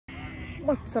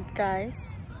What's up,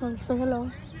 guys? Say hello.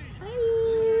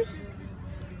 Hi.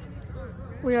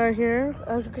 We are here,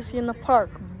 as you can see, in the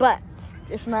park, but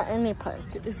it's not any park.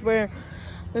 It's where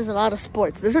there's a lot of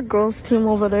sports. There's a girls' team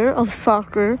over there of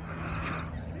soccer.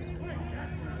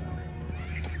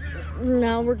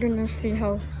 Now we're gonna see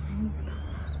how.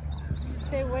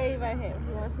 Say wave at him.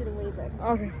 He wants you to wave at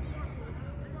him.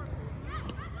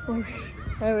 Okay.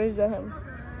 I waved at him.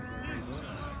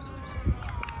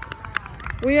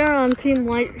 We are on Team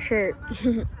White shirt.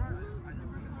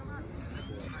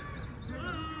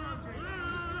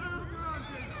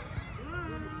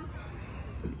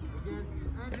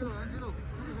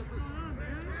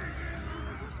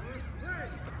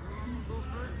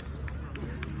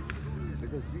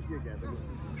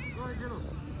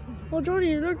 Oh,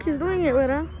 Jody, look, he's doing it,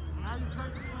 Vera.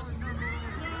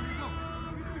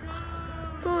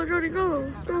 Go, Jody,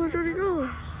 go. Go, Jody, go.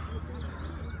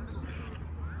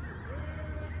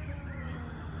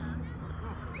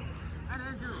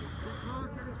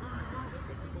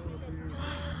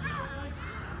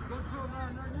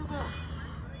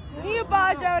 New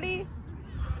ball, Jody.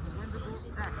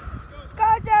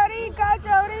 Go, Jody. Go,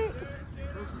 Jody.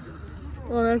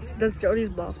 Oh, that's Jody's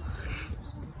ball.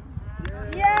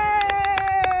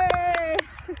 Yay!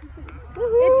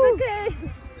 It's okay.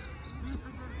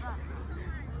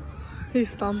 He's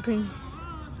stomping.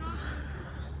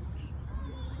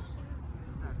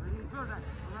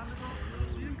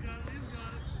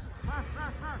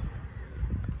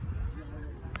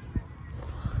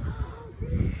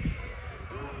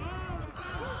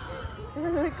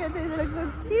 Look at this, it looks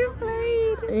so cute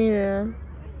played. Yeah.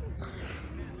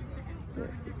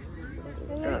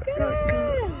 Look at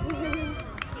it.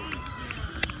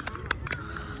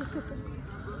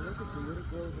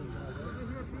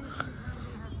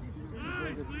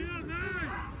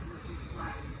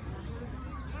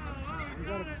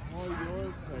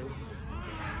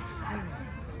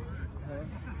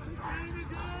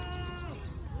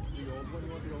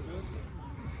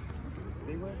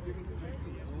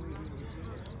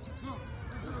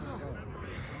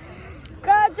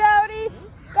 Go, Jody!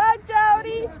 Go,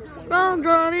 Jody! Go,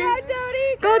 Jody! Go, Jody!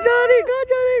 Go, Jody! Go,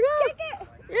 Jody! Go! Kick it!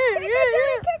 Yeah, Kick yeah, it, Jody!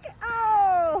 yeah. Kick it!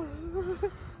 Oh!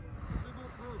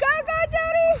 Go,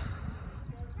 Jody!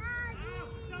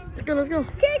 Let's go, let's go.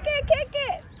 Kick it! Kick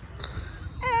it!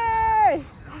 Hey!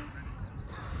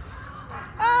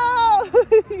 Oh!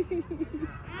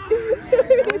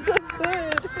 He's so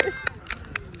good.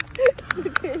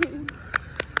 Okay.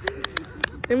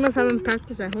 They must have him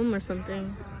practice at home or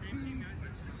something.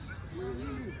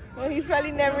 Well, he's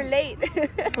probably never late.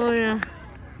 Oh, yeah.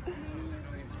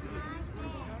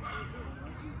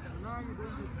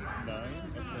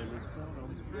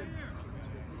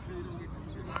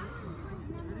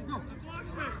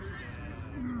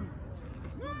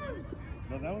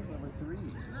 No, that was number 3.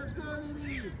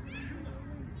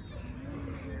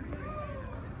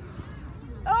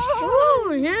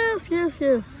 Oh, yes, yes,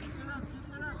 yes.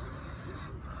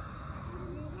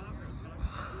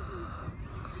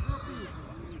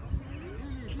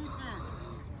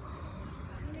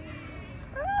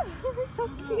 Oh, so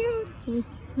cute.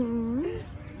 Mm-hmm.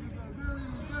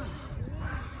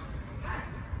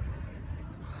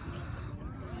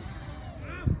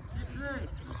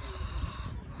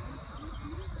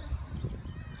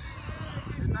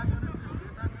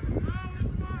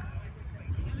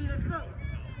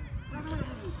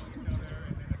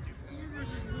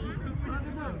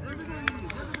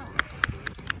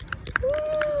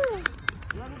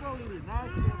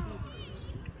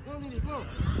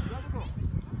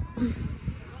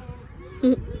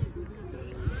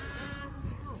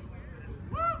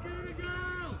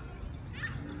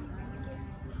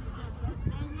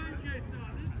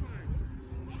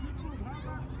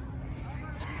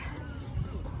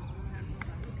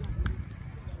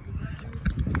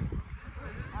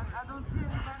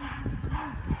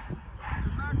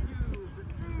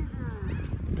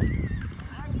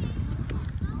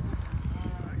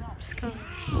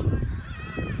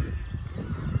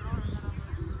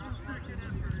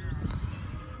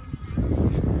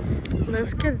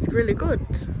 This kid's really good.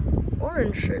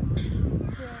 Orange shirt.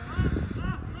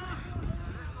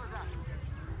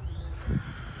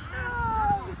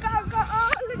 Oh, go, go.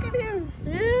 Oh, look at him.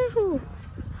 Yeah.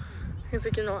 He's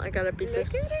like, you know, I gotta beat Look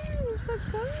this. at him. He's so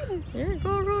good. Yeah,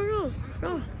 go, go, go.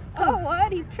 Go. Oh,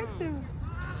 what? He tricked him.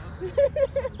 He's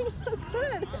so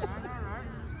good.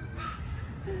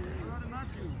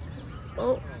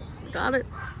 Oh, got it.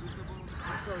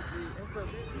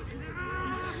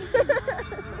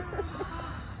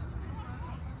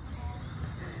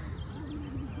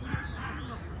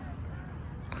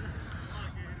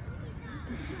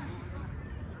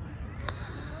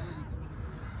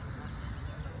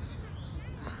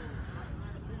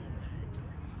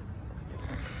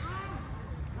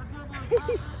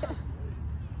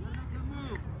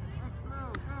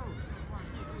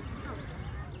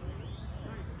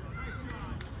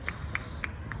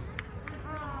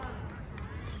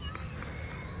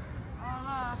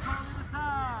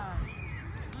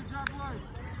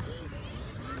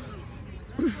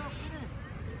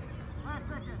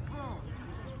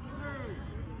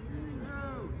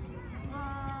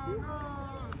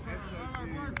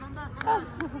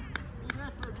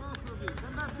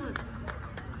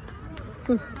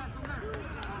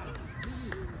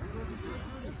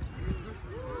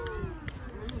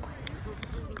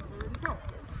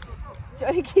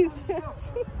 Jody keeps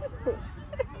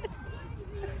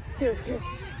Here, kiss.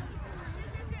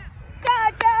 Go,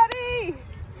 Jody!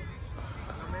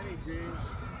 How many, Jay?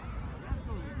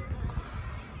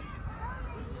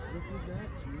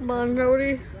 Come on,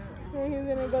 Jody. Yeah, he's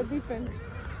gonna go defense.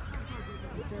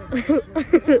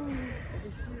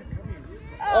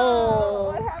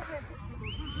 Oh, What happened?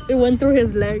 it went through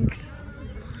his legs.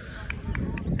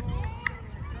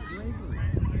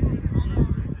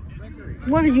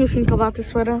 What do you think about this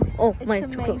sweater? Oh, It's my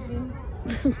amazing.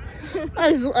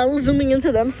 I was zooming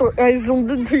into them, so I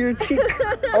zoomed into your cheek.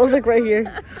 I was like right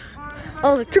here. I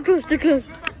was like, too close, too close.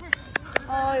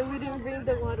 Oh, we didn't bring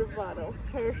the water bottle.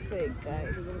 Perfect,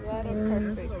 guys. What a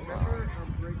perfect.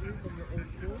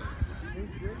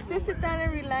 Just sit down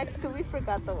and relax till we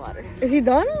forgot the water. Is he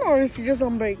done or is he just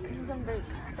on break? He's on break.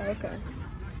 Okay.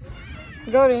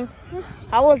 Jody,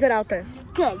 how was it out there?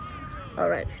 Good. All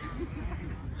right.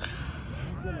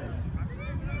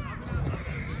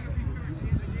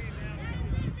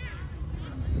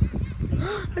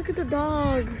 Look at the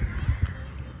dog.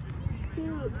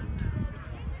 Cute.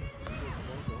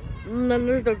 And then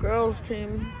there's the girls'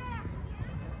 team.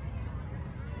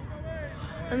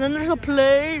 And then there's a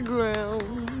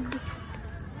playground.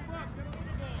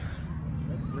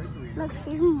 Look,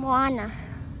 she's Moana.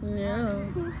 Yeah.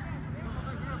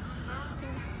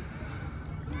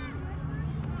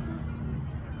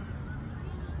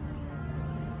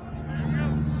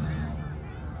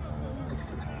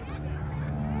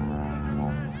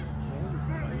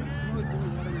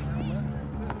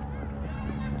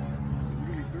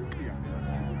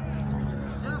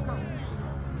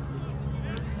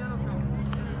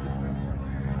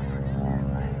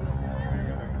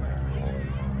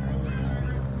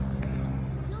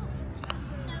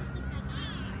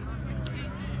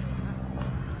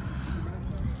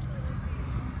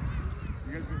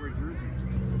 You guys can wear jerseys.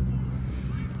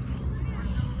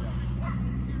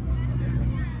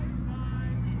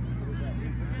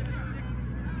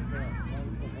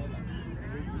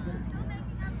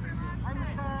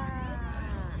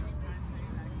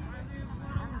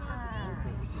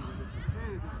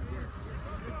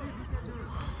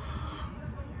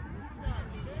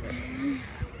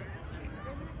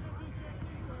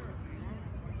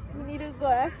 We need to go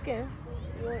ask him.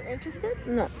 You're interested?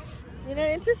 No. You're not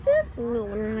interested? No, I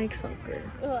don't like soccer.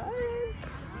 Alright.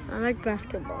 I like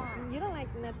basketball. You don't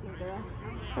like nothing, girl.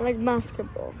 I like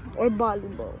basketball or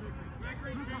volleyball.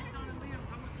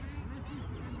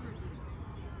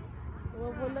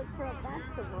 Well, we'll look for a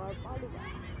basketball or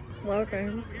volleyball.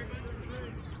 Okay.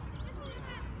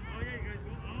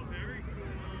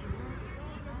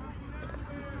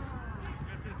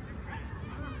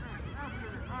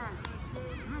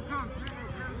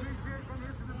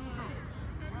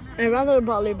 I'd rather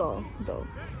volleyball, though.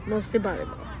 Mostly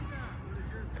volleyball.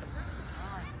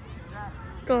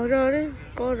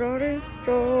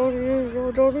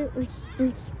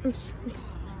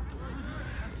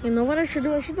 You know what I should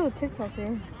do? I should do a TikTok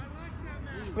here.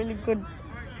 It's really good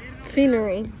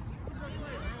scenery.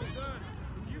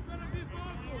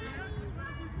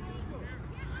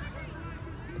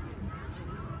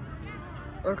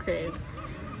 Okay.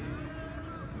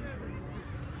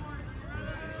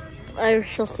 I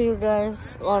shall see you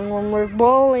guys on when we're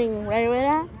bowling. Right,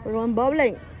 Rita? We're going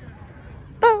bowling.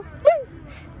 Bowling.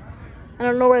 I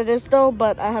don't know where it is though,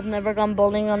 but I have never gone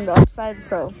bowling on the upside,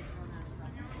 so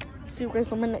see you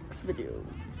guys on my next video.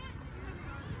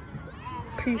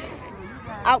 Peace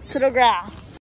out to the grass.